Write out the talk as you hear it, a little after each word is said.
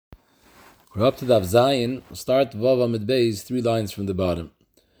We're up to Daf Zayin. Start Vav Amid Beis, 3 lines from the bottom.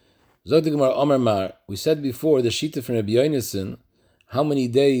 Zog the Gemara Omer Mar. We said before the Shita from Rabbi Yonason, how many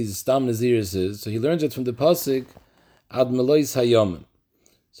days Stam Naziris is. So he learns it from the pasuk Ad Melois Hayomim.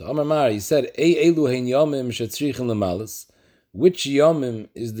 So Omer Mar, he said, Ei Elu Hein Yomim Shetzrichen Lemalis. Which Yomim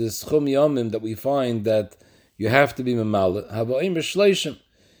is the Schum Yomim that we find that you have to be Memala? Havoim B'Shleishim.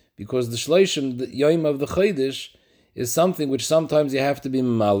 Because the Shleishim, the Yom of the Chodesh, is something which sometimes you have to be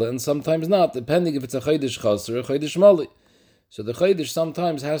Memala and sometimes not, depending if it's a Chodesh Chas or a Chodesh Mali. So the Chodesh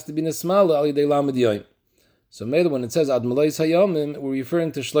sometimes has to be Nesmala Al Yidei Lamed Yom. So maybe when it says Ad Melois Hayomim, we're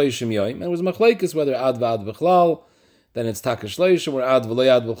referring to Shleishim Yom. And it was Machlekes whether Ad V'Ad V'Chlal, then it's Taka Shleishim, or Ad V'Lo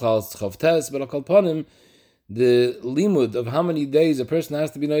Ad V'Chlal, it's Chav Tes, but Akal Panim, the limud of how many days a person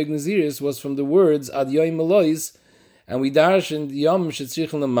has to be Noeg Naziris was from the words Ad Yom Melois, and we dash in Yom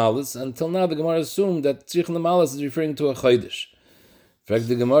Shetzrichen Lemalis. Until now, the Gemara assumed that Tzrichen Lemalis is referring to a Chodesh. In fact,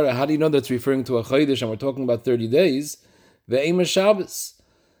 the Gemara, how do you know that's referring to a Chodesh and we're talking about 30 days? Ve'ema Shabbos.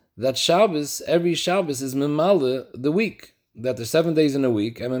 That Shabbos, every Shabbos is Memala the week. That there's 7 days in a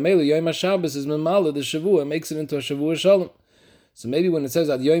week. And Memela Yom HaShabbos is Memala the Shavua, makes it into a Shavua Shalom. So maybe when it says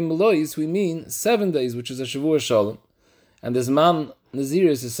Ad Yom Melois, we mean 7 days, which is a Shavua Shalom. And this man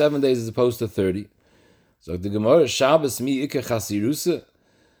Naziris is 7 days as opposed to 30. So the Gemara, Shabbos mi ike chasirusa.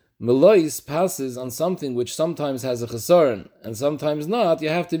 Melois passes on something which sometimes has a chesaron, and sometimes not. You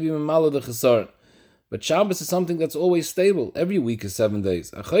have to be memala the chesaron. But Shabbos is something that's always stable. Every week is 7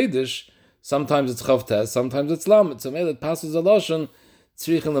 days. A Chodesh, sometimes it's chav tes, sometimes it's lamed. So maybe it passes a lashon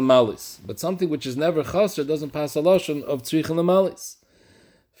tzrichen lemalis. But something which is never chaser doesn't pass a lashon of tzrichen lemalis.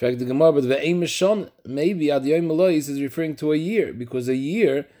 In fact, the Gemara, but ve'eim mishon, maybe Ad Yom Melois is referring to a year, because a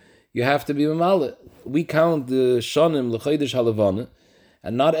year you have to be memala. We count the shonim l'chodesh halavana,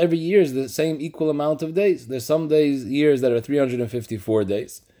 and not every year is the same equal amount of days. There's some years that are 354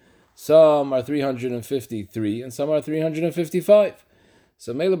 days, some are 353, and some are 355.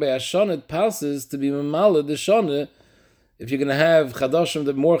 So mele by Hashana it passes to be memala the shana. If you're going to have chadashim,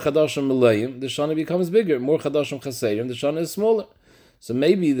 the more chadashim melayim, the shana becomes bigger. More chadashim chaserim, the shana is smaller. So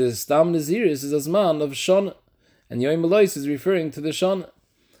maybe the stam naziris is a zman of shana, and Yom Melois is referring to the shana.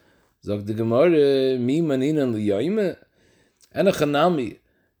 Zog the Gemara, mi maninan liyoyme, and a chanami.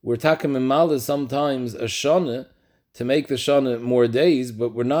 We're taking memala sometimes a shana to make the shana more days,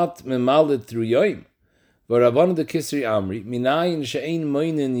 but we're not memala through yoyim. But Rabban the Kisri Amri, minayin she'ein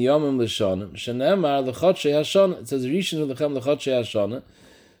moinin yomim l'shanim, shenemar l'chotshei hashana. It says rishon lechem l'chotshei hashana.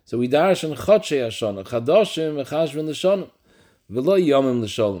 So we dash in chotshei hashana, chadashim echashvin l'shanim, v'lo yomim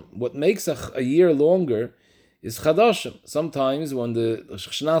l'shalim. What makes a year longer is chadashim. Sometimes when the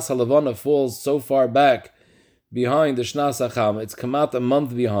Shnas HaLavana falls so far back behind the Shnas HaChama, it's come out a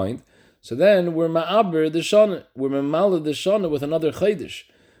month behind, so then we're ma'aber the shana, we're memala the shana with another chodesh.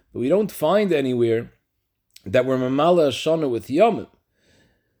 But we don't find anywhere that we're memala a shana with yomim.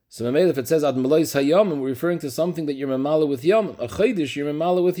 So if it says Ad Melois Hayomim, we're referring to something that you're memala with yomim. A chodesh you're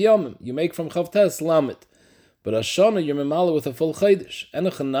memala with yomim. You make from chav tes lamet. But a shana you're memala with a full chodesh. And a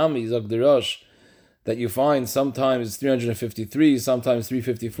chanami zog derash, that you find sometimes 353, sometimes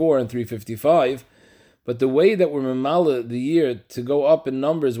 354 and 355, but the way that we're memala the year to go up in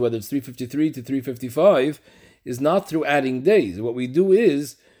numbers, whether it's 353 to 355, is not through adding days. What we do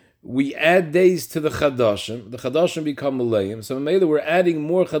is we add days to the chadashim become malayim, so maybe we're adding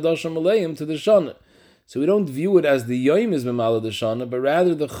more chadashim malayim to the shana. So we don't view it as the yom is memala the shana, but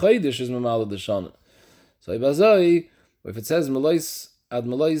rather the chodesh is memala the shana. So if it says melois ad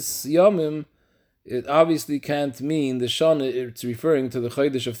melois yomim, it obviously can't mean the shana, it's referring to the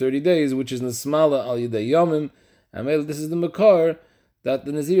chodesh of 30 days, which is nesmala al yidei yomim, and this is the makar, that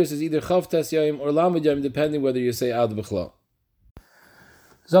the naziris is either chav tes yom or lamed yom, depending whether you say ad b'chla.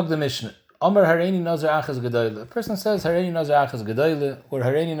 Zog the Mishnah, Omer hareini nazir achas gedoyle. A person says hareini nazir achas gedoyle, or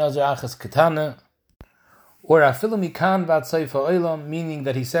hareini nazir achas ketana, or afilu mikan vat seifa olam, meaning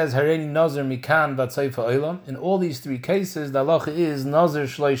that he says hareini nazir mikan vat seifa olam. In all these three cases, the halacha is nazir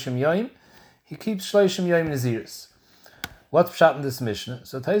shloishim yom. He keeps shloishim yom naziris. What's pshat in this Mishnah?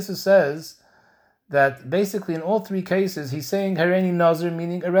 So Taisa says that basically in all three cases he's saying hareini nazir,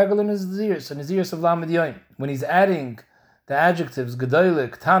 meaning a regular naziris, a naziris of lamed yom. When he's adding the adjectives gedoyle,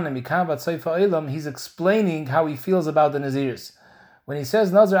 ketana, mikan vat seifa olam, he's explaining how he feels about the naziris. When he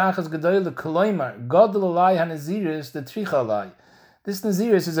says nazir achas gedoyle koloimar gadol alai hanaziris the tricha alai, this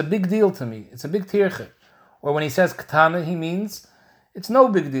naziris is a big deal to me. It's a big tirche. Or when he says ketana, he means it's no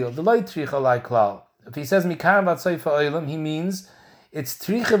big deal. The light tricha alai klal. If he says mikan vat seifa olam, he means it's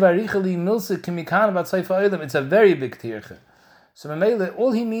tricha varichali milsik mikan vat seifa olam. It's a very big tirche. So Mamele,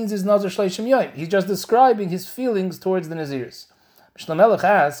 all he means is nazir shleishim yom. He's just describing his feelings towards the naziris. Mishnah Melech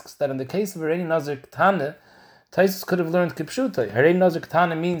asks that in the case of Hareni Nazir Ketana, Taisus could have learned Kipshutai. Hareni Nazir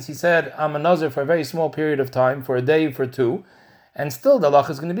Ketana means he said, I'm a Nazir for a very small period of time, for a day, for two, and still the halacha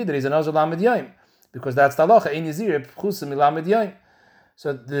is going to be that he's a Nazir Lamed Yom, because that's the halacha, Ein Nazir Pchusim Lamed Yom.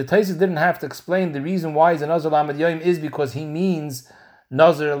 So the Taisus didn't have to explain the reason why he's a Nazir Lamed Yom is because he means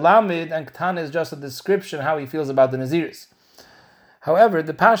Nazir Lamed, and Ketana is just a description how he feels about the Naziris. However,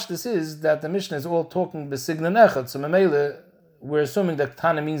 the pashtus is that the Mishnah is all talking b'signan echad, so Mamela, we're assuming that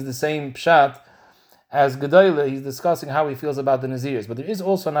Ketana means the same pshat as Gedoyle. He's discussing how he feels about the Naziris. But there is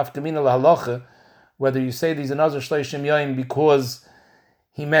also an afkamina lahalacha, whether you say these a Nazir Shleishim Yom because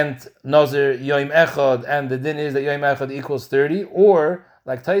he meant Nazir Yom Echad, and the din is that Yom Echad equals 30, or,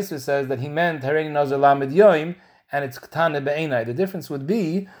 like Taisva says, that he meant Hareni Nazir Lamed Yom, and it's Ketana Be'enai. The difference would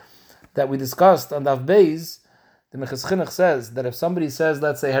be that we discussed on Daf Beis, the Mechas Chinuch says that if somebody says,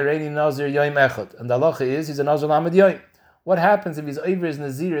 let's say, Hareni Nazir Yom Echad, and the halacha is he's a Nazir Lamed Yom, what happens if he's over his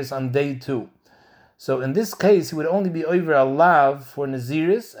Naziris on day 2? So in this case, he would only be over a lav for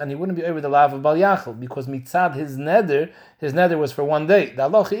Naziris, and he wouldn't be over the lav of Bal Yachal, because mitzad his nether was for 1 day. The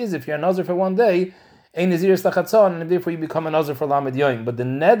halacha is, if you're a Nazir for 1 day, ein Naziris lachatzon, and therefore you become a Nazir for Lamed Yom. But the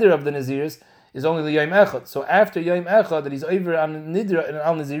nether of the Naziris is only the Yom Echad. So after Yom Echad, that he's over on Nidra and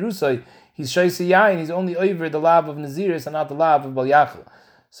Al Nazirusai, he's Shaisi Yain, he's only over the lav of Naziris and not the lav of Bal Yachal.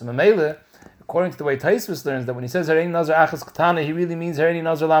 So Mamela, according to the way Taisvus learns, that when he says Hareni Nazir Achas Ketana, he really means Hareni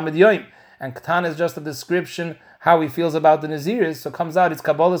Nazir Lamed Yom. And Ketana is just a description how he feels about the Naziris. So it comes out, it's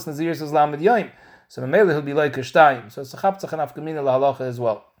Kabbalah's Naziris is Lamed Yom. So Mamela he'll be like a Shtayim. So it's a Chaptzach and Afkamina lahalacha as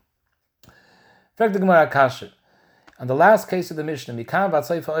well. Frag the Gemara Kasha. And the last case of the Mishnah, Mikan vat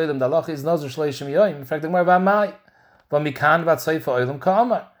Seifa Oilam, the halacha is Nazir Shleishim Yom. Frag the Gemara Vamai. But Mikan vat Seifa Oilam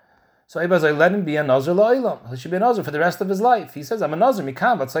Ka'amar. So Ebazai, let him be a Nazir La'olam. He should be a Nazir for the rest of his life. He says, I'm a Nazir,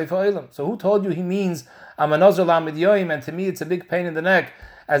 Mikan vat Seifa Oilam. So who told you he means, I'm a Nazir Lamed Yom, and to me it's a big pain in the neck,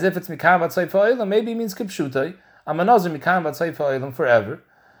 as if it's Mikan vat Seifa Oilam? Maybe it means Kipshutai. I'm a Nazir, Mikan vat Seifa Oilam forever.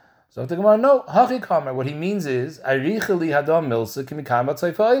 So the Gemara, no, Hachi Kamer. What he means is, Aricheli Hadam Milsa ki Mikan vat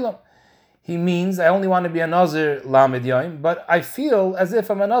Seifa Oilam. He means, I only want to be a Nazir Lamed Yom, but I feel as if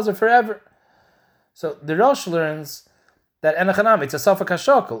I'm a Nazir forever. So the Rosh learns that Enachanam, it's a Safak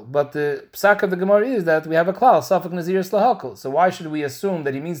HaShakal, but the psak of the Gemara is that we have a klal, Safak Nazir Slahakal. So why should we assume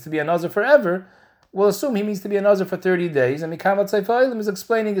that he means to be a Nazir forever? We'll assume he means to be a Nazir for 30 days, and Mikam Vat Seifa Oilam is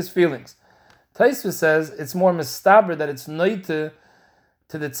explaining his feelings. Taisva says it's more mistaber that it's noite to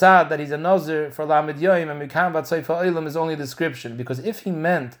the tzad that he's a Nazir for Lamed Yom, and Mikam Vat Seifa Oilam is only a description. Because if he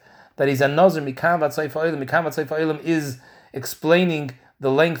meant that he's a Nazir, Mikam Vat Seifa Oilam is explaining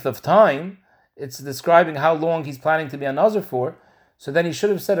the length of time, it's describing how long he's planning to be a Nazir for, so then he should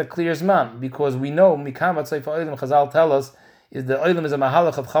have said a clear zman, because we know Mikam Vat Seifa Oilam, Chazal tell us, is the Oilam is a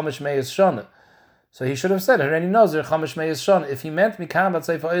mahalach of Chamish Meis Shana. So he should have said Hareni Nazir Chamish Meis Shana. If he meant Mikam Vat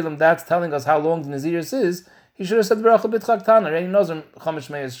Seifa Oilam, that's telling us how long the Naziris is, he should have said B'racha B'tchak Tana, Hareni Nazir Chamish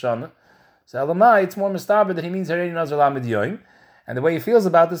Meis Shana. So Elamai, it's more mistaber that he means Hareni Nazir Lamed Yom, and the way he feels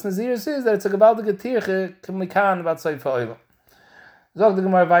about this Naziris is that it's a Gebaldige Tirche Mikan Vat Seifa Oilam. Zog the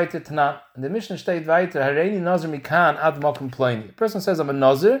Gemara weiter Tanan. In the Mishnah steht weiter, Hareni Nazir Mikan ad Mokum Ploini. A person says, I'm a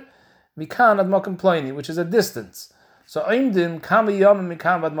Nazir, Mikan ad Mokum Ploini, which is a distance. So Oimdim Kama Yom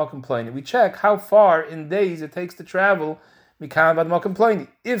Mikan ad Mokum Ploini. We check how far in days it takes to travel Mikan ad Mokum Ploini.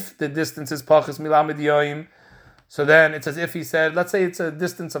 If the distance is Pachas Milamed Yom, so then it's as if he said, let's say it's a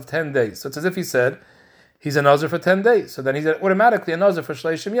distance of 10 days. So it's as if he said, he's a Nazir for 10 days. So then he's automatically a Nazir for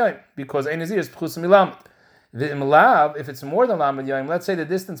Shleishim Yom, because Ein Nazir is Pchus Milamed. If it's more than Lamed Yom, let's say the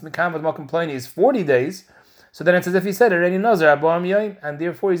distance Mikam Vad Mokum Ploini is 40 days, so then it's as if he said, Hareni Nazir Aboam Yom, and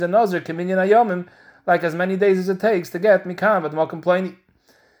therefore he's a Nazir, Keminyan Ayomim, like as many days as it takes to get Mikam Vad Mokum Ploini.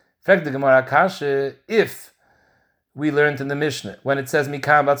 Fact the Gemara Kasha, if we learned in the Mishnah, when it says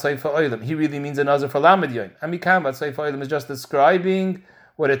Mikam Vat Seifa Oilam, he really means a Nazir for Lamed Yom, and Mikam Vat Seifa Oilam is just describing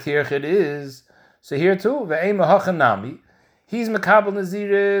what a Tirchid is. So here too, Ve'ema Hachanami, he's Mekabel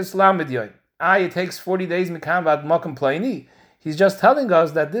Naziris Lamed Yom. It takes 40 days Mikam Vad Mokum Ploini. He's just telling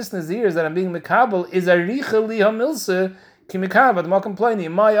us that this Nazir that I'm being Mekabel is a Richa Li HaMilse Ki Mikam Vad Mokum Ploini.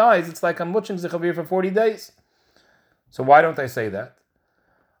 In my eyes, it's like I'm watching Zichavir for 40 days. So why don't I say that?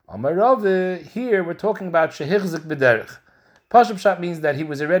 Amar Rave, here we're talking about Shehichzik B'derech. Pashup Pshat means that he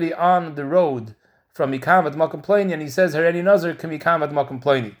was already on the road from Mikam Vad Mokum Ploini, and he says Hareni Nazir Ki Mikam Vad Mokum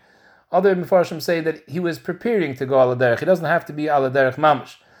Ploini. Other Mefarshim say that he was preparing to go Ala Derech. He doesn't have to be Ala Derech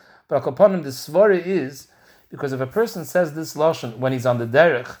Mamash. But upon him, the svara is, because if a person says this lashon when he's on the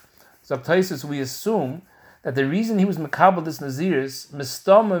derech, Zaktaisus, we assume that the reason he was mekabel this naziris,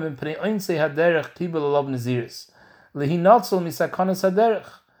 mistamim in pnei oinsei haderech kibel alav naziris, lehinatzel misakonas haderech,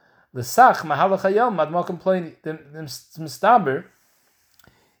 lesach mahalach hayom ad mokum ploini. The mistaber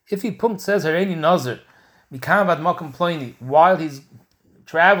If he says Hareini Nazir, Mikam Vad Makom Ploini, while he's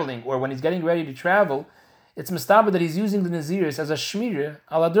traveling or when he's getting ready to travel, it's mistaber that he's using the Naziris as a shmirah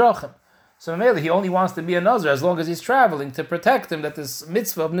al adrachim. So he only wants to be a Nazir as long as he's traveling to protect him, that this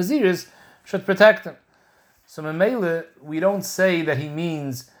mitzvah of Naziris should protect him. So Mamela, we don't say that he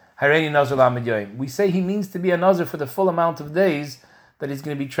means Hareini Nazir Lamed Yoim. We say he means to be a Nazir for the full amount of days that he's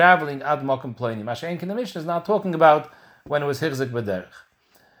going to be traveling ad Makom Ploini. Mashenkin the Mishnah is not talking about when it was Hirzak B'derech.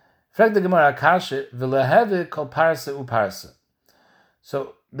 Frag the Gemara Akashe, V'leheve kol parsa uparsa.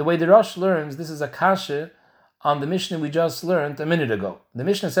 So the way the Rosh learns, this is Akashe on the Mishnah we just learned a minute ago. The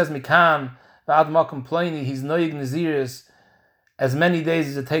Mishnah says, Mikam v'ad makom ploini, he's noyig naziris as many days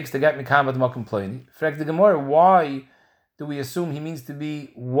as it takes to get Mikam v'ad makom ploini. Frag the Gemara, why do we assume he means to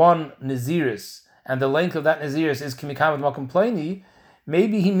be one naziris, and the length of that naziris is Mikam v'ad makom ploini?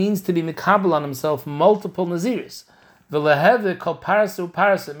 Maybe he means to be mikabel on himself multiple naziris. V'leheve kol parsa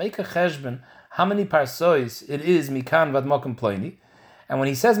uparsa, make a cheshbon, how many parsois it is Mikam v'ad makom ploini. And when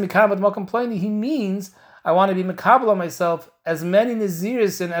he says Mikam v'ad makom ploini, he means I want to be mekabel on myself as many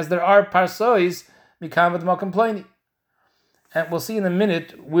naziris as there are parsois mikam v'ad makom ploini. And we'll see in a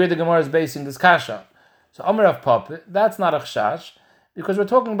minute where the Gemara is basing this kasha. So Amar of Papa, that's not a chashash, because we're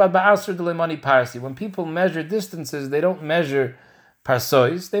talking about ba'asr d'lemani parsi. When people measure distances, they don't measure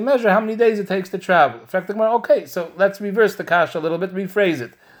parsois, they measure how many days it takes to travel. In fact, the Gemara, okay, so let's reverse the kasha a little bit, rephrase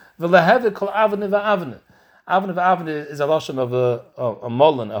it. V'leheve kol avne v'avne. Avne v'avne is a lashon of a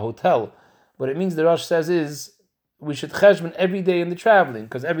molin, a hotel. What it means, the Rosh says, is we should cheshbon every day in the traveling,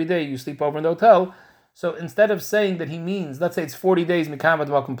 because every day you sleep over in the hotel. So instead of saying that he means, let's say it's 40 days mikam v'ad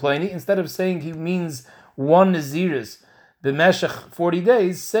makom ploini, instead of saying he means one naziris b'meshech 40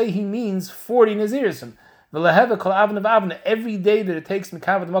 days, say he means 40 naziris. V'leheve kol avne v'avne, every day that it takes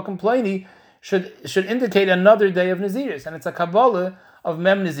mikam v'ad makom ploini should indicate another day of naziris, and it's a kabbalah of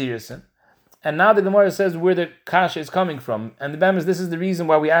mem naziris. And now the Gemara says where the kasha is coming from. And the Bam is, this is the reason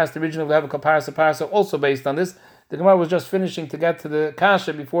why we asked originally to have a parsa, also based on this. The Gemara was just finishing to get to the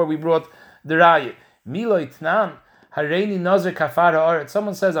kasha before we brought the raya. Milo itnan, hareini nazir kafara aretz.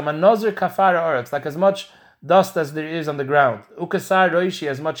 Someone says, I'm a nazir kafara aretz, like as much dust as there is on the ground. Ukasar roishi,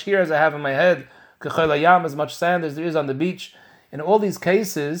 as much hair as I have in my head. Kechaylayam, as much sand as there is on the beach. In all these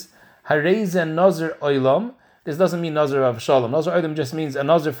cases, hareizen nazir oilam. This doesn't mean nazir of shalom. Nazir oilam just means a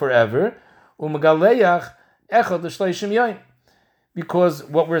nazir forever. Because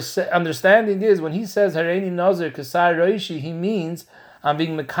what we're understanding is when he says Hareini Nazir Kasar Roishi, he means I'm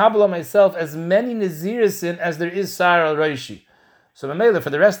being mekabel on myself as many Nazirisin as there is Sar al Roishi. So Mamela, for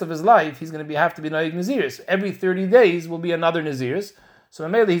the rest of his life, he's going to have to be Noig Naziris. Every 30 days will be another Naziris. So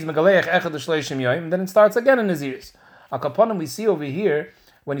Mamela, he's Megaleach Echad Shleishim Yoim, and then it starts again in Naziris. Akaponim, we see over here,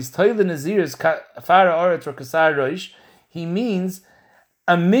 when he's Toil the Naziris, Fara Oretz or Kasar Roish, he means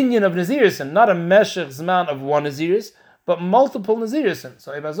a minion of Nazirisin, not a meshech zman of one Naziris, but multiple Nazirisin.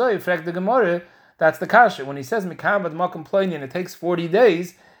 So Ibazoi, Frek the Gemara, that's the kasha. When he says Mikam v'ad makom ploini and it takes 40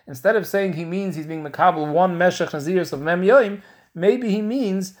 days, instead of saying he means he's being Makabel one meshech Naziris of Mem Yoim, maybe he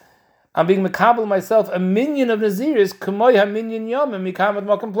means I'm being Makabel myself a minion of Naziris, Kamoy ha minion yom and Mikam v'ad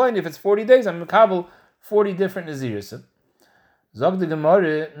makom ploini. If it's 40 days, I'm Makabel 40 different Nazirisin. Zog the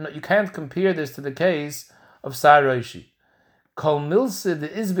Gemara, you can't compare this to the case of Sar Roishi. Kol milse the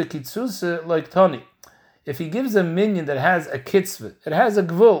izbe kitzuse like Tony. If he gives a minion that has a kitzvah, it has a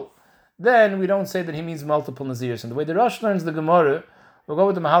gvul, then we don't say that he means multiple nazirs. And the way the Rosh learns the Gemara, we'll go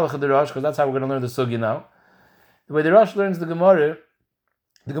with the Mahalach of the Rosh, because that's how we're going to learn the Sugi now. The way the Rosh learns the Gemara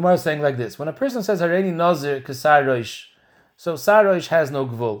is saying like this. When a person says Hareini Nazir Kasar Roish, so Sar Roish has no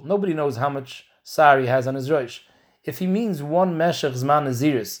gvul. Nobody knows how much Sar he has on his Roish. If he means one Meshach Zman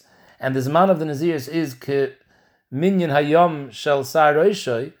Naziris, and the Zman of the Naziris is Minyan Hayom Shel Sar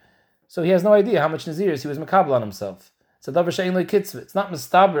Roishoy, so he has no idea how much Naziris he was Makabel on himself. It's a Davar Shein Lo Kitzvah. It's not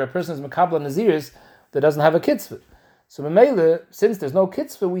Mistaber, a person is Makabel on Naziris that doesn't have a Kitzvah. So Memele, since there's no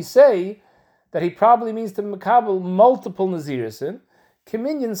Kitzvah, we say that he probably means to Makabel multiple Naziris in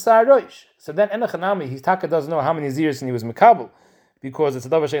Kiminyan Sar Roish. So then Enochanami, his Taka doesn't know how many Naziris he was Makabel, because it's a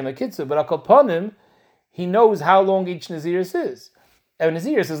Davar Shein Lo Kitzvah, but upon him, he knows how long each Naziris is. And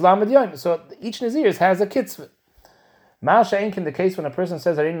Naziris is Lamed Yom, so each Naziris has a Kitzvah. Masha ain't in the case when a person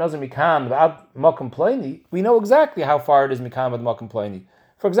says Hareini Nazir Mikan v'ad makom ploini, we know exactly how far it is Mikan v'ad makom ploini.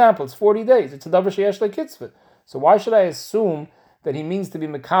 For example, it's 40 days. It's a davar sheyesh lekitzvah. So why should I assume that he means to be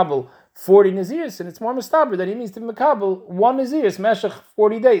Makabel 40 Naziris? And it's more mistaber that he means to be Makabel one Naziris, meshach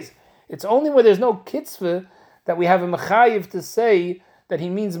 40 days. It's only where there's no kitzvah that we have a mechayiv to say that he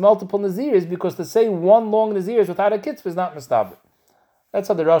means multiple Naziris, because to say one long Naziris without a kitzvah is not mistaber. That's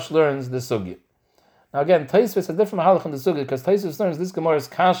how the Rosh learns the sugya. Now again, Tosfos has a different mahalach in the sugya, because Tosfos learns this Gemara's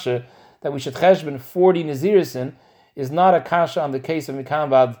kasha that we should cheshbon 40 Nazirisin is not a kasha on the case of Mikam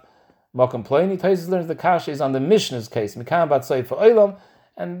Bad Makom Ploini. Tosfos learns the kasha is on the Mishnah's case, Mikam Bad Seifa Olam,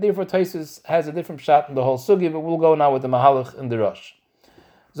 and therefore Tosfos has a different shot in the whole sugya, but we'll go now with the mahalach in the Rosh.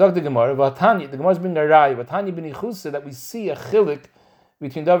 Zog the Gemara, Vatani, the Gemara's bringing a rai, Vatani ben Ichusa, that we see a chilik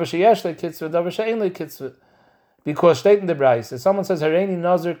between Davar Sheyesh Le Kitzvah and Davar She'ein Le Kitzvah. Because state in the Bryce, if someone says Hareini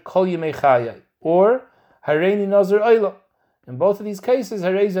Nazir Kol Yemei Chayai, or Hareini Nazir Olam. In both of these cases,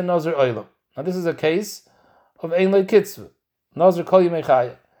 Hareini Nazir Olam. Now this is a case of Ein Le Kitzvah, Nazir Kol Yemei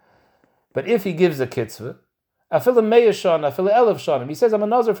Chayai. But if he gives a Kitzvah, Afila Meir Shana, Afila Elef Shana, he says I'm a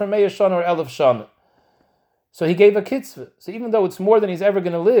Nazir for Meir Shana or Elef Shana. So he gave a Kitzvah. So even though it's more than he's ever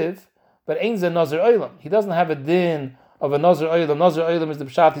going to live, but Ein Ze Nazir Olam. He doesn't have a din of a Nazir Olam. Nazir Olam is the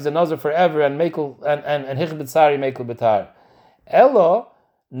Pshat, he's a Nazir forever, and Mekel and Hich B'tzari Mekel B'tar. Elo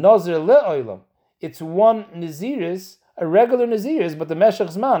Nazir Le Olam. It's one Naziris, a regular Naziris, but the Meshach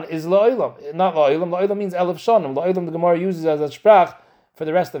Zman is Le Olam. Not Le Olam. Le Olam means Elef Shonim. Le Olam the Gemara uses as a sprach for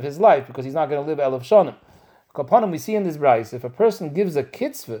the rest of his life, because he's not going to live Elef Shonim. Upon him, we see in this Bryce, if a person gives a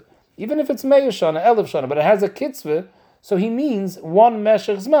Kitzvah, even if it's Meir Shana, Elef Shana, but it has a Kitzvah, so he means one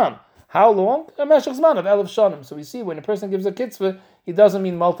Meshach Zman. How long? A Meshach Zman of Elef Shanim. So we see when a person gives a Kitzvah, he doesn't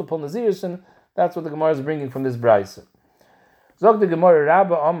mean multiple Naziris, and that's what the Gemara is bringing from this Bryce. Zog the Gemara,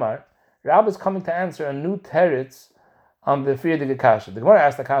 Rabba Omar, Rabba is coming to answer a new teretz on the Frierdige Kasha. The Gemara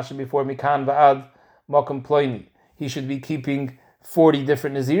asked the Kasha before, Mikan Ba'ad Makom Ploini. He should be keeping 40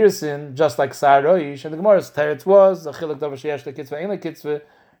 different Nazirisin, just like Sa'aroish. And the Gemara's teretz was, the Chilik Davar Sheyesh Le Kitzvah, Ein Le Kitzvah.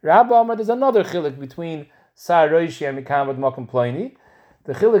 Rabba Omar, there's another chilik between Sa'aroish and Mikam Bad Makom Ploini.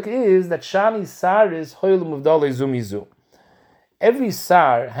 The chilik is that Shani Sar is Hoylum Uvdale Zumizu. Every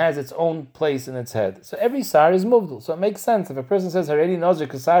Sar has its own place in its head. So every Sar is Muvdal. So it makes sense. If a person says Haredi Nazir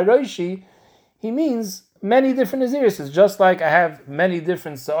Sa'aroishi, he means many different Naziris. Just like I have many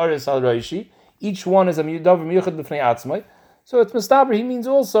different Sa'aris al Roishi. Each one is a Davar Miyuchad B'fnei Atzmai. So it's Mustaber, he means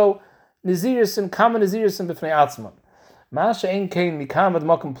also Naziris and common Naziris and B'fnei Atzmai. Masha Ein Kain Mikam Bad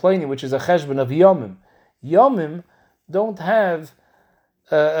Makom Ploini, which is a cheshbon of Yomim. Yomim don't have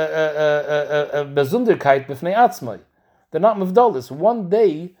a Bezunderkeit B'fnei Atzmai. They're not Mavdolis. One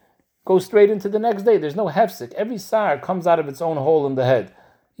day goes straight into the next day. There's no hefsek. Every Sar comes out of its own hole in the head.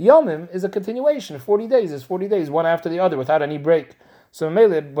 Yomim is a continuation. 40 days is 40 days, one after the other, without any break. So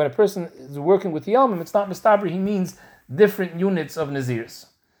when a person is working with Yomim, it's not Mistaber, he means different units of Nazirs.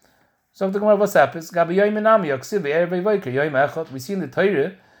 So the Gemara, what's happens? We see in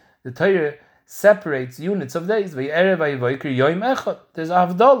the Torah separates units of days. There's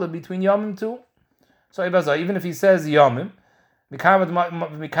avdala between Yomim too. So even if he says Yomim,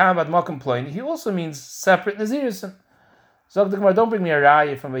 he also means separate Naziris. So the Gemara, don't bring me a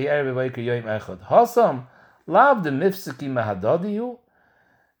raya from V'yerev V'yikr Yom Echad. Hasam lav de mifsiki mahadadiyu.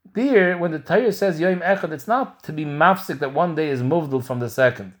 There, when the Torah says Yom Echad, it's not to be mafsik that one day is moved from the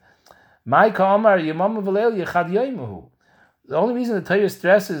second. The only reason the Torah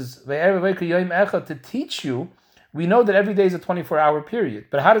stresses to teach you, we know that every day is a 24-hour period.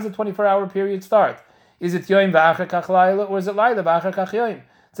 But how does a 24-hour period start? Is it Yom v'achar kach Laila, or is it Laila v'achar kach Yom?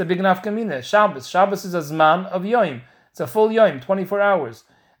 It's a big nafkamina. Shabbos. Shabbos is a zman of Yom. It's a full Yom, 24 hours.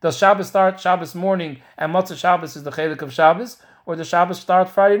 Does Shabbos start Shabbos morning and Matzah Shabbos is the chelik of Shabbos? Or does Shabbos start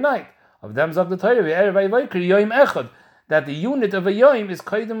Friday night? Of them zog the Torah, Yom Echad, that the unit of a Yom is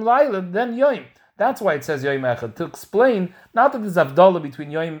Kodim Laila, then Yom. That's why it says Yom Echad, to explain, not that there's Avdallah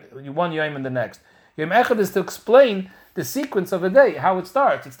between Yom, one Yom and the next. Yom Echad is to explain the sequence of a day, how it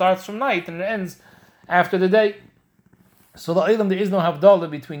starts. It starts from night and it ends after the day. So the Eilam, there is no Avdallah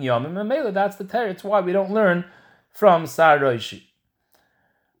between Yom and Mela. That's the Torah. It's why we don't learn from Sar Roishi.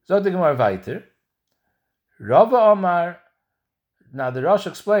 Zog the Gemara weiter. Rava Omar. Now the Rosh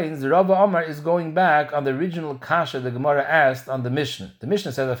explains the Rava Omar is going back on the original kasha the Gemara asked on the Mishnah. The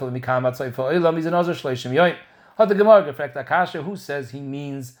Mishnah says that he's a Nazir Shleishim Yoim. How the Gemara reflect that kasha? Who says he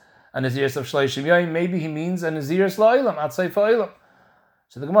means a Nazir of Shleishim Yoim? Maybe he means a Nazir Shleilam Atzay Fa'ilam.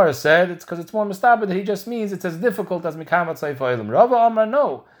 So the Gemara said it's because it's more mustaber that he just means it's as difficult as Mikam Atzay Fa'ilam. Rava Omar,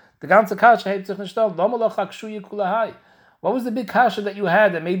 no. The ganze kasha hebt sich nicht auf. What was the big kasha that you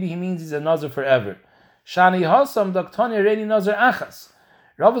had that maybe he means he's a Nazir forever? Shani Hasam Doktani Hareni Nazir Achas.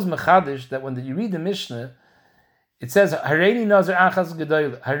 Rav is mechadish that when you read the Mishnah, it says Hareni Nazir Achas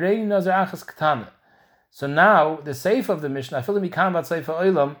Gedoyle, Hareni Nazir Achas Ketana. So now the seif of the Mishnah, Afilu Mikam Bat Seif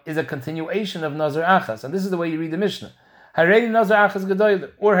Olam, is a continuation of Nazir Achas, and this is the way you read the Mishnah: Hareni Nazir Achas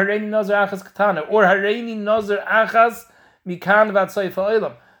Gedoyle, or Hareni Nazir Achas Ketana, or Hareni Nazir Achas Mikam Bat Seif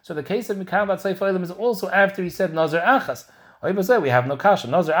Olam. So the case of Mikam Bat Seif Olam is also after he said Nazir Achas. We have no kasha.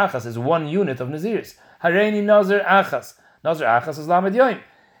 Nazir achas is one unit of Naziris. Hareini Nazir achas. Nazir achas is lamed yoim.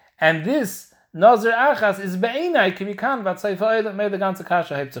 And this Nazir achas is be'enai kivikan vat seifa oilam mei the ganze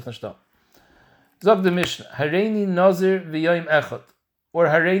kasha hebt sich nicht da. Zog the Mishnah, Hareini Nazir v'yoim echot, or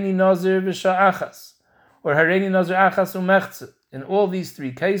Hareini Nazir v'sha achas, or Hareini Nazir achas u'mechze. In all these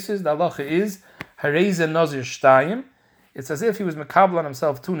three cases, the halacha is Hareize Nazir shtayim. It's as if he was mekabel on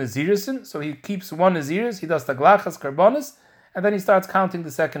himself two Nazirisin, so he keeps one Naziris, he does taglachas karbonis, and then he starts counting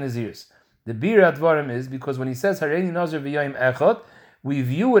the second Naziris. The Bira Dvarim is because when he says Hareini Nazir v'yoim echot, we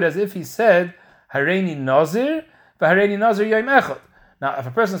view it as if he said Hareini Nazir v'Hareini Nazir yoim echot. Now, if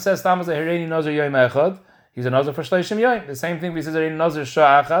a person says Tamas Hareini Nazir yoim echot, he's a Nazir for Shleishim yoim. The same thing if he says Hareini Nazir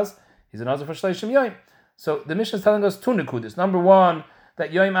sha'achas, he's a Nazir for Shleishim yoim. So the Mishnah is telling us two nekudis. Number one,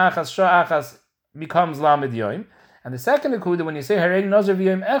 that yoim achas sha'achas becomes lamed yoim, and the second nekuda, when you say Hareini Nazir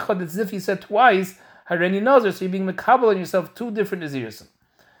v'yoim echot, it's as if he said twice Hareini Nazir, so you're being mekabel on yourself two different Naziris. In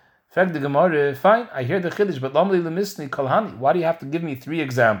fact, the Gemara, fine, I hear the chiddush, but lamli lemisni kolhani. Why do you have to give me three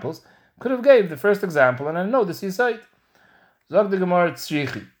examples? Could have gave the first example, and I know this is right. Zog the Gemara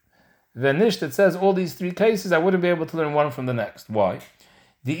tzrichi. Venish that says all these three cases, I wouldn't be able to learn one from the next. Why?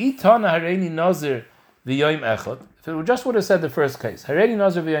 The itana Hareini Nazir v'yoim echot. If it just would have said the first case, Hareini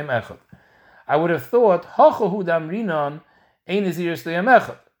Nazir v'yoim echot, I would have thought hachahu damrinon ein naziris v'yoim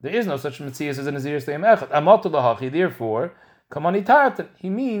echot. There is no such metzias as a naziris v'yoim echot. Amatu lahachi. Therefore, kamani tartan. He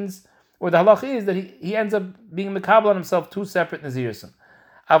means, or the halacha is that he ends up being mekabel on himself two separate nazirisim.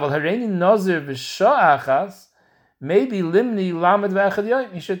 Aval Hareini Nazir v'sha'achas. Maybe limni lamed v'echad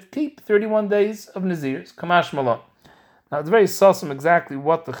yoyim. He should keep 31 days of nazirs. Kamash malon. Now it's very sussum exactly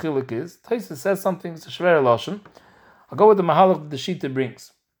what the chiluk is. Taisa says something. It's a shver lashon. I'll go with the mahalach that the Shita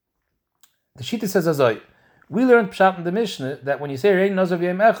brings. The Shita says azay. We learned pshat in the Mishnah that when you say Hareini Nazir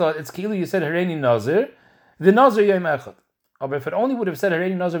v'yoyim echad, it's kilu you said Hareini Nazir v'Nazir yoyim echad. But if it only would have said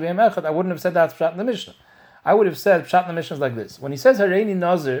Hareini Nazir v'yoyim echad, I wouldn't have said that's pshat in the Mishnah. I would have said pshat in the Mishnah is like this. When he says Hareini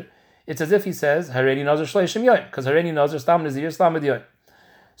Nazir, it's as if he says Hareini Nazir Shleishim Yoim, because Hareini Nazir Stam Nazir Slamed Yoim.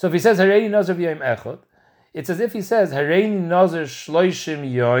 So if he says Hareini Nazir v'Yoim Echot, it's as if he says Hareini Nazir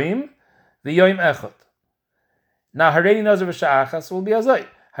Shleishim Yoim v'Yoim Echot. Now Hareini Nazir v'Sha'achas will be azay.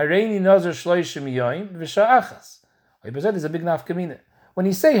 Hareini Nazir Shleishim Yoim v'Sha'achas. There's a big nafkamina. When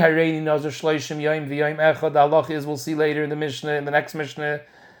you say Hareini Nazir Shleishim Yoim v'Yoim Echot, the halach is, we'll see later in the Mishnah, in the next Mishnah,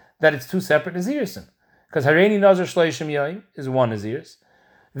 that it's two separate Nazirisim. Because Hareini Nazir Shleishim Yoim is one Naziris.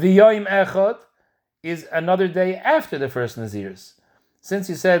 The Yoim Echot is another day after the first Naziris. Since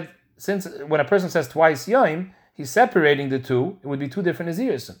when a person says twice Yoim, he's separating the two, it would be two different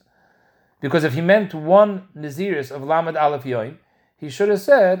Naziris. Because if he meant one Naziris of Lamed Aleph Yoim, he should have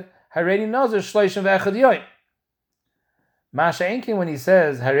said Hareini Nazir Shleishim v'Echad Yoim. Masha Enkin, when he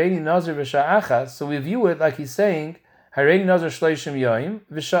says Hareini Nazir v'Sha'achas, so we view it like he's saying Hareini Nazir Shleishim Yoim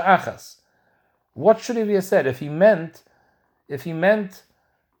v'Sha'achas. What should he have said if he meant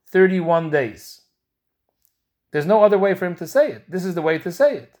 31 days? There's no other way for him to say it. This is the way to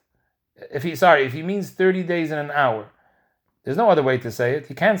say it. If he means 30 days in an hour, there's no other way to say it.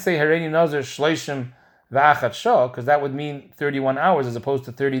 He can't say Hareini Nazir Shleishim v'Achat Shah, because that would mean 31 hours as opposed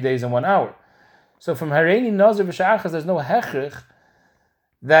to 30 days in 1 hour. So from Hareini Nazir v'Sha'achas, there's no hechrich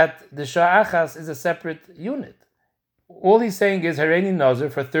that the Sha'achas is a separate unit. All he's saying is Hareini Nazir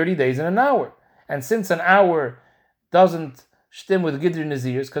for 30 days in an hour. And since an hour doesn't shtim with Gidri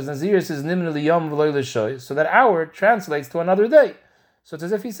Naziris, because Naziris is Nimna Liyom V'loy L'shoy, so that hour translates to another day. So it's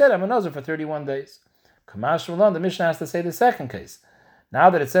as if he said, I'm a Nazir for 31 days. Kamash Rulon, the Mishnah has to say the second case. Now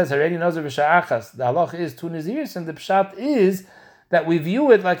that it says Hareini Nazir v'Sha'achas, the halach is two Naziris, and the pshat is that we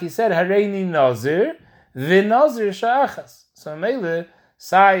view it like he said, Hareini Nazir v'Nazir Sha'achas. So Mele,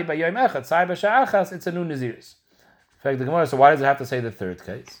 Sai b'Yom Echad, Sai b'Sha'achas, it's a new Naziris. In fact, the Gemara, so why does it have to say the third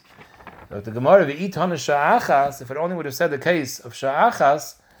case? But the Gemara, v'Itana Sha'achas, if it only would have said the case of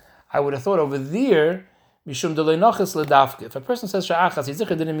Sha'achas, I would have thought over there, Mishum Delei Noches LeDafke. If a person says Sha'achas, he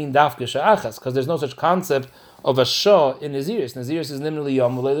didn't mean Dafke Sha'achas, because there's no such concept of a Shah in Naziris. Naziris is Nimna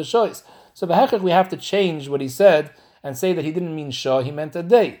Liyom V'lei L'shois. So b'hechach we have to change what he said and say that he didn't mean Shah, he meant a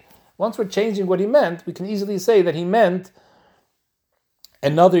day. Once we're changing what he meant, we can easily say that he meant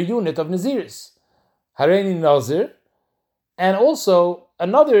another unit of Naziris. Hareini Nazir, and also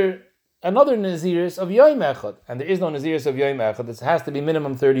another Naziris of Yoim Echad. And there is no Naziris of Yoim Echad. It has to be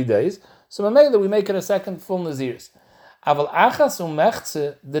minimum 30 days. So Mamela, we make it a second full Naziris. Aval achas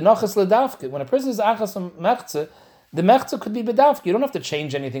mechze, the noches ledafke. When a person is achas mechze, the mechze could be bedafke. You don't have to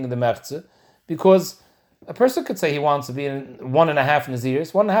change anything in the mechze, because a person could say he wants to be in 1.5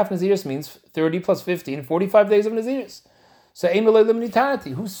 Naziris. 1.5 Naziris means 30 plus 15, 45 days of Naziris. So Emelei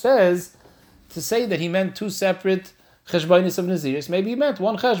Limnitarati, who says to say that he meant two separate cheshbainis of Naziris, maybe he meant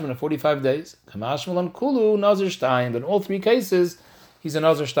one cheshbon of 45 days. Kamashmal on Kulu, Nazir Shtayim. But in all three cases, he's a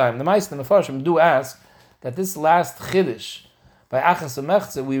Nazir Shtayim. The Ma'aseh, the Mefarshim do ask that this last Chiddush, by Achas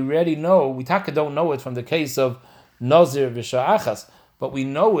Mechze, we already know, we don't know it from the case of Nazir V'Sha'achas, but we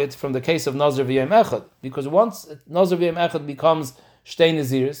know it from the case of Nazir V'Yom Echad, because once Nazir V'Yom Echad becomes Shtei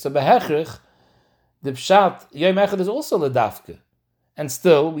Naziris, so Behechrich, the Pshat, Yom Echad is also Ledafke. And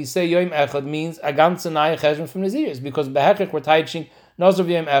still, we say Yom Echad means a ganze Naya Cheshbon from Naziris, because Behechrich we're teaching Nazir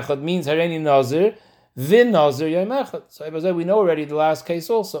V'Yom Echad means Hareini Nazir, V'N Nazir Yom Echad. So we know already the last case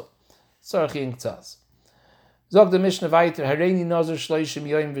also. Tzarchi in K'tzaz. Zog the Mishnah weiter, Hareini Nazir Shleishim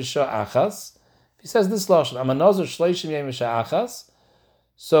Yom V'Sha'achas. He says this lashon, I'm a Nazir Shleishim Yom V'Sha'achas.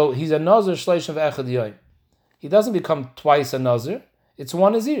 So he's a Nazir Shleishim V'Echad Yom. He doesn't become twice a Nazir. It's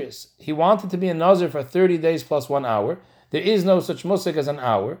one Naziris. He wanted to be a Nazir for 30 days plus 1 hour. There is no such musik as an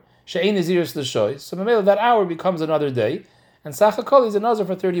hour. She'ein Naziris l'shoy. So that hour becomes another day. And Sachakol is a Nazir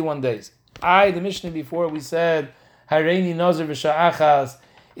for 31 days. The Mishnah before we said, Hareini Nazir V'Sha'achas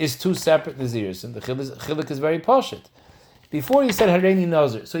is two separate Naziris. And the Chilik is very poshut. Before he said Hareini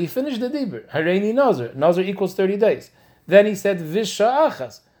Nazir. So he finished the Dibur. Hareini Nazir. Nazir equals 30 days. Then he said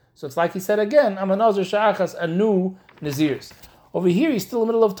V'Sha'achas. So it's like he said again, I'm a Nazir Sha'achas, a new Naziris. Over here he's still in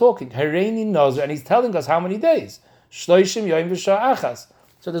the middle of talking. Hareini Nazir. And he's telling us how many days. Shloishim Yom V'Sha'achas.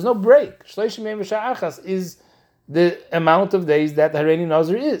 So there's no break. Shloishim Yom V'Sha'achas is the amount of days that the Hareini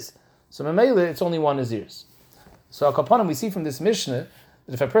Nazir is. So Memele, it's only one Naziris. So Akapanim, we see from this Mishnah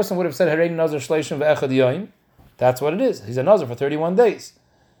that if a person would have said Hareini Nazir Shloishim V'Echad Yom, that's what it is. He's a Nazir for 31 days.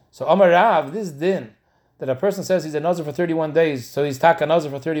 So Amar Rav, this din, that a person says he's a Nazir for 31 days, so he's Taka Nazir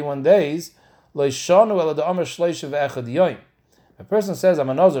for 31 days, Lo Yishanu Ela D'Amar Shloishim V'Echad Yom. A person says, I'm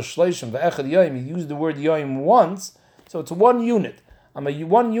a Nazir Shloishim V'Echad Yom, he used the word Yom once, so it's one unit. I'm a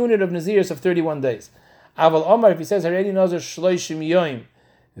one unit of Naziris of 31 days. Aval Omar, if he says Hareini Nazir Shloishim Yom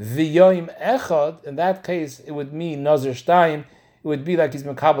V'Yom Echad, in that case it would mean Nazir Shtayim, it would be like he's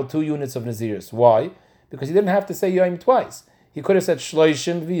Mekabel 2 units of Naziris. Why? Because he didn't have to say Yom twice. He could have said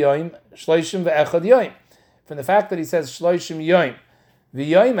Shloishim V'Yom, Shloishim V'Echad Yom. From the fact that he says Shloishim Yom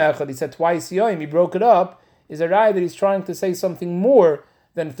V'Yom Echad, he said twice Yom, he broke it up, is a raya that he's trying to say something more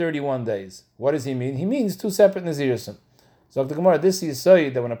than 31 days. What does he mean? He means two separate Nazirisim. So the Gemara, this is say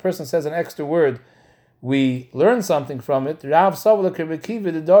that when a person says an extra word, we learn something from it. Rav Savalak Rebbe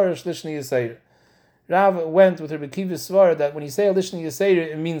Kiva, the Darish Lishni Yisayr. Rav went with Rebbe Kiva's svar that when you say a Lishni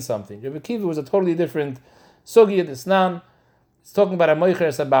Yisayr, it means something. Rebbe Kiva was a totally different Sugi Isnan. It's talking about a Moicher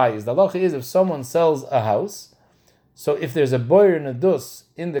Sabayis. The halacha is if someone sells a house, so if there's a boyer and a dus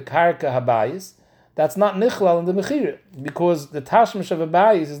in the Karka Habayis, that's not nichlal in the mechira, because the tashmish of a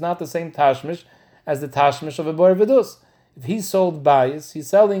bayis is not the same tashmish as the tashmish of a boyer v'dus. If he sold bayis, he's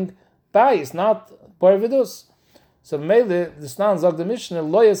selling bayis, not boyer v'dus. So mele the snan zog the Mishnah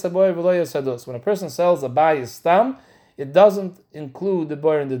loyas haboyer v'loyas hadus. When a person sells a bayis stam, it doesn't include the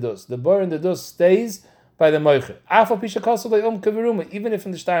boyer and the dus. The boyer and the dus stays by the moicher. Afal pisha kasulay kaviruma. Even if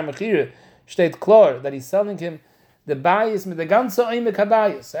in the shtar mechira state klar that he's selling him the bayis with the ganze oimek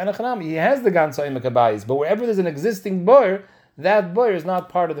habayis. And he has the ganze oimek habayis, but wherever there's an existing boyer, that boyer is not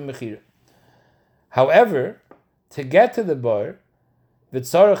part of the mechira. However, to get to the boyer,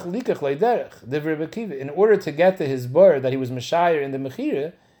 v'tzarech likach leiderech, divrei Rebbe, in order to get to his boyer that he was meshayir in the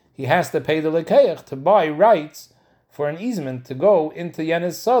mechira, he has to pay the lekeach to buy rights for an easement to go into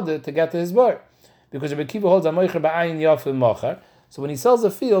Yenes Sada to get to his boyer. Because Rebbe Kiva holds a moicher ba'ayin yafeh mocher. So when he sells a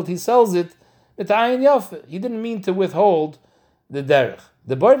field, he sells it he didn't mean to withhold the derech.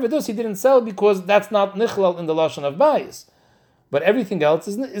 The boyer v'dus he didn't sell because that's not nichlal in the lashon of bayis. But everything else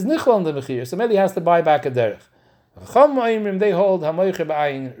is nichlal in the mechir. So maybe he has to buy back a derech. They hold hamoicher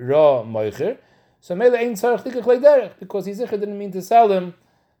ba'ayin ra moicher. So maybe ain't tzarech likach le derech because he didn't mean to sell him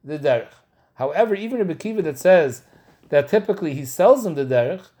the derech. However, even Rebbe Kiva that says that typically he sells him the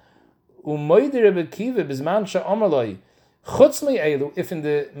derech, u'moider Rebbe Kiva bizman sha'omaloi. Chutz me elu, if in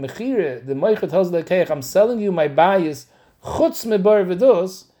the mechire, the moicher tells the keich, I'm selling you my bayis, chutz me bar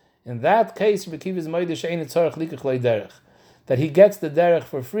v'dos, in that case, Rebbe Kiva is moider she'ein tzarech likach le derech. That he gets the derech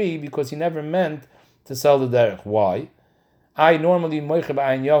for free because he never meant to sell the derech. Why? I normally moicher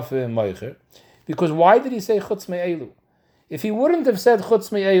ba'ayin yafeh moicher. Because why did he say chutz me elu? If he wouldn't have said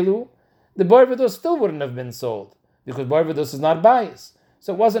chutz me elu, the bar v'dos still wouldn't have been sold. Because bar v'dos is not bayis.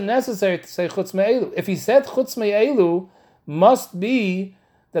 So it wasn't necessary to say chutz me elu. If he said chutz me elu, must be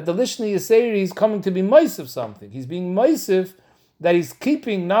that the Lishni Yiseri is coming to be moisif something. He's being moisif that he's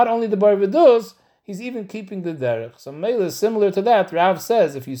keeping not only the bar v'dos, he's even keeping the derech. So Mela is similar to that. Rav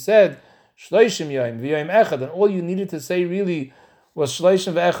says, if you said Shloishim Yom V'Yom Echad, and all you needed to say really was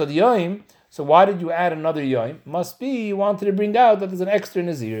Shloishim V'Echad Yom, So why did you add another Yom? Must be you wanted to bring out that there's an extra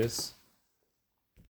Naziris.